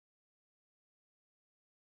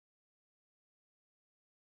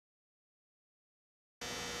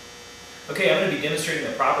Okay, I'm going to be demonstrating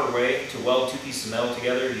the proper way to weld two pieces of metal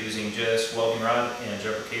together using just welding rod and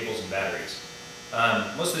jumper cables and batteries.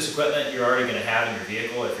 Most of this equipment you're already going to have in your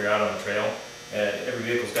vehicle if you're out on the trail. Every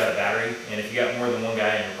vehicle's got a battery, and if you got more than one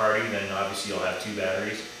guy in your party, then obviously you'll have two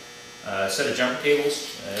batteries. A set of jumper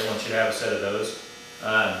cables, everyone should have a set of those.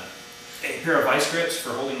 A pair of vice grips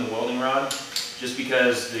for holding the welding rod, just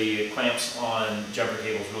because the clamps on jumper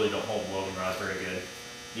cables really don't hold the welding rod very good.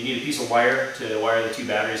 You need a piece of wire to wire the two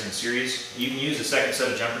batteries in series. You can use a second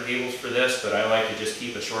set of jumper cables for this, but I like to just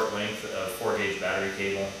keep a short length of 4-gauge battery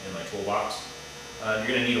cable in my toolbox. You're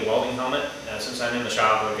going to need a welding helmet. Since I'm in the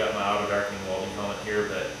shop, I've got my auto darkening welding helmet here,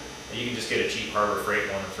 but you can just get a cheap Harbor Freight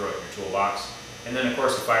one and throw it in your toolbox. And then of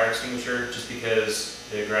course a fire extinguisher, just because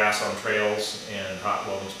the grass on trails and hot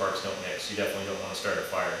welding sparks don't mix. You definitely don't want to start a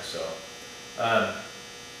fire. So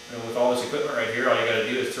with all this equipment right here, all you got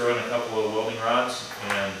to do is throw in a couple of welding rods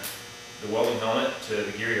and the welding helmet to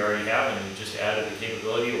the gear you already have, and you just added the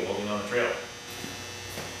capability of welding on the trail.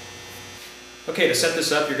 Okay, to set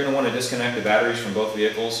this up, you're going to want to disconnect the batteries from both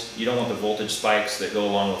vehicles. You don't want the voltage spikes that go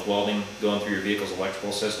along with welding going through your vehicle's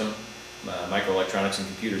electrical system. Microelectronics and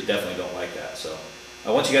computers definitely don't like that. So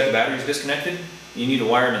once you got the batteries disconnected, you need to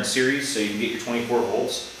wire them in series so you can get your 24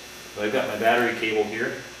 volts. So I've got my battery cable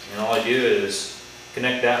here, and all I do is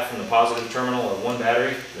connect that from the positive terminal of one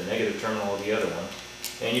battery to the negative terminal of the other one.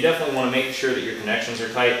 And you definitely want to make sure that your connections are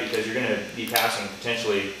tight, because you're going to be passing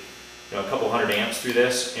potentially a couple hundred amps through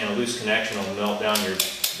this, and a loose connection will melt down your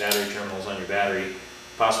battery terminals on your battery,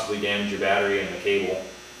 possibly damage your battery and the cable,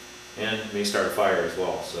 and may start a fire as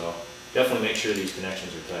well. So definitely make sure these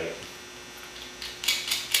connections are tight.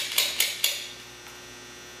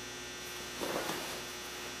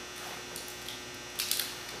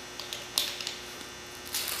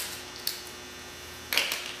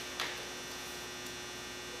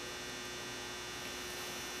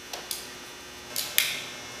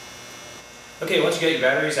 Okay, once you get your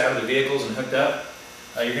batteries out of the vehicles and hooked up,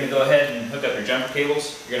 you're going to go ahead and hook up your jumper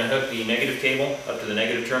cables. You're going to hook the negative cable up to the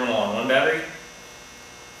negative terminal on one battery,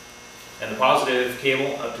 and the positive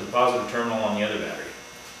cable up to the positive terminal on the other battery.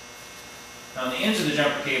 Now, on the ends of the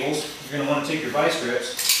jumper cables, you're going to want to take your vice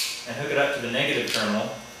grips and hook it up to the negative terminal,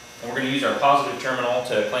 and we're going to use our positive terminal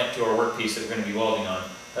to clamp to our workpiece that we're going to be welding on.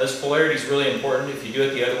 Now, this polarity is really important. If you do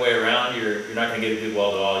it the other way around, you're not going to get a good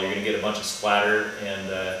weld at all. You're going to get a bunch of splatter, and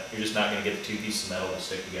you're just not going to get the two pieces of metal to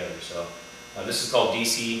stick together. So this is called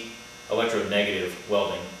DC electronegative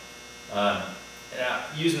welding.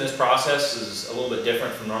 Using this process is a little bit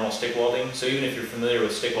different from normal stick welding. So even if you're familiar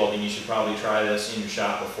with stick welding, you should probably try this in your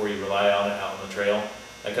shop before you rely on it out on the trail.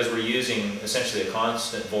 Because we're using essentially a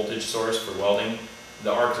constant voltage source for welding,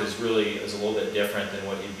 the arc is a little bit different than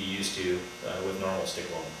what you'd be used to with normal stick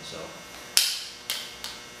welding. So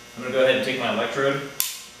I'm going to go ahead and take my electrode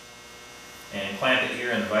and clamp it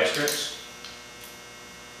here in the vice grips.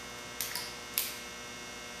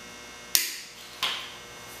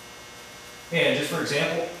 And just for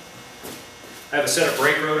example, I have a set of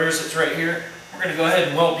brake rotors that's right here. We're going to go ahead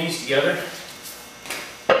and weld these together.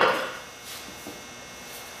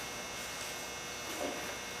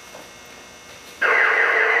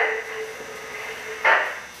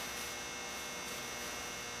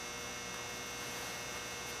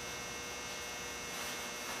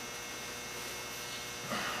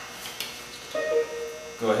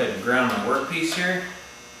 Go ahead and ground my workpiece here.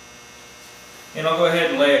 And I'll go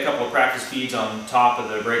ahead and lay a couple of practice beads on top of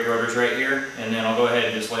the brake rotors right here, and then I'll go ahead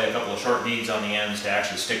and just lay a couple of short beads on the ends to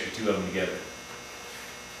actually stick the two of them together.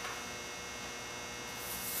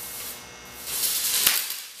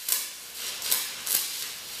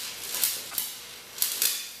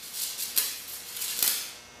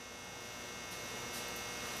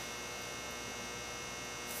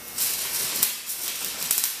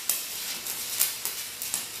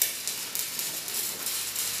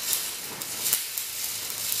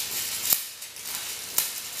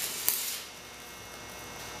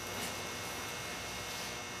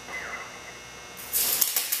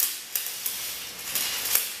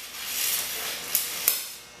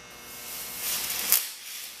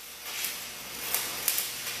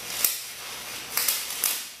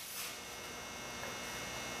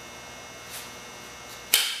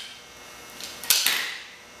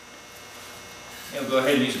 And we'll go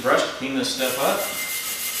ahead and use a brush to clean this stuff up.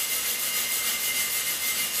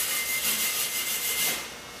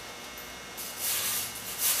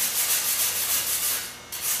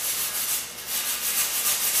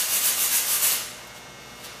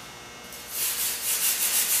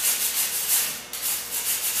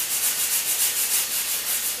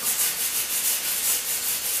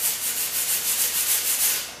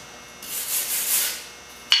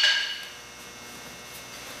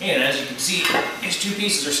 And as you can see, these two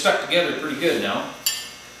pieces are stuck together pretty good now.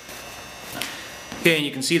 Okay, and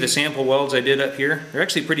you can see the sample welds I did up here. They're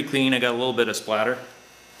actually pretty clean. I got a little bit of splatter.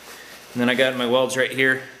 And then I got my welds right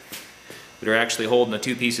here that are actually holding the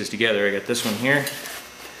two pieces together. I got this one here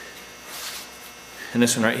and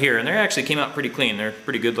this one right here, and they actually came out pretty clean. They're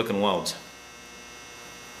pretty good looking welds.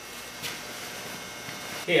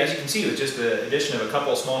 Okay, as you can see, with just the addition of a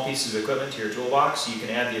couple of small pieces of equipment to your toolbox, you can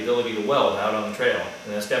add the ability to weld out on the trail.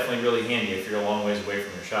 And that's definitely really handy if you're a long ways away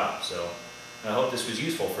from your shop. So I hope this was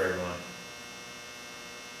useful for everyone.